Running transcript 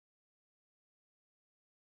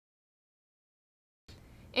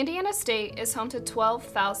Indiana State is home to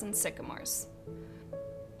 12,000 sycamores.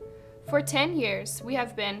 For 10 years, we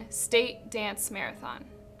have been State Dance Marathon.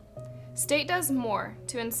 State does more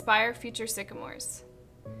to inspire future sycamores.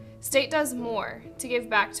 State does more to give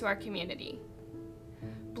back to our community.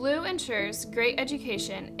 Blue ensures great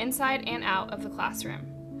education inside and out of the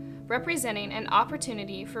classroom, representing an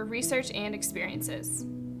opportunity for research and experiences,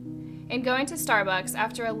 and going to Starbucks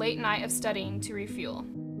after a late night of studying to refuel.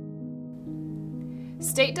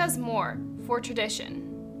 State does more for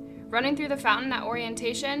tradition, running through the fountain at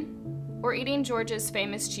orientation, or eating George's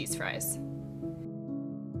famous cheese fries.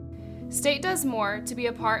 State does more to be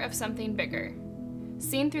a part of something bigger,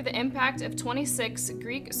 seen through the impact of 26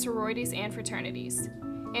 Greek sororities and fraternities,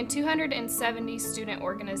 and 270 student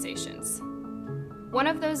organizations. One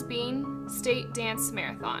of those being State Dance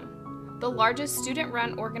Marathon, the largest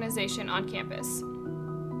student-run organization on campus.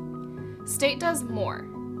 State does more.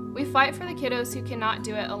 We fight for the kiddos who cannot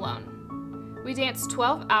do it alone. We dance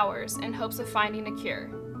 12 hours in hopes of finding a cure.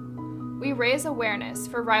 We raise awareness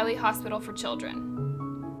for Riley Hospital for Children.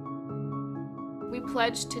 We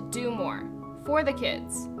pledge to do more for the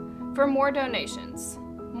kids, for more donations,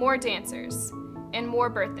 more dancers, and more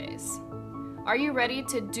birthdays. Are you ready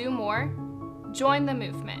to do more? Join the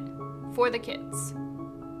movement for the kids.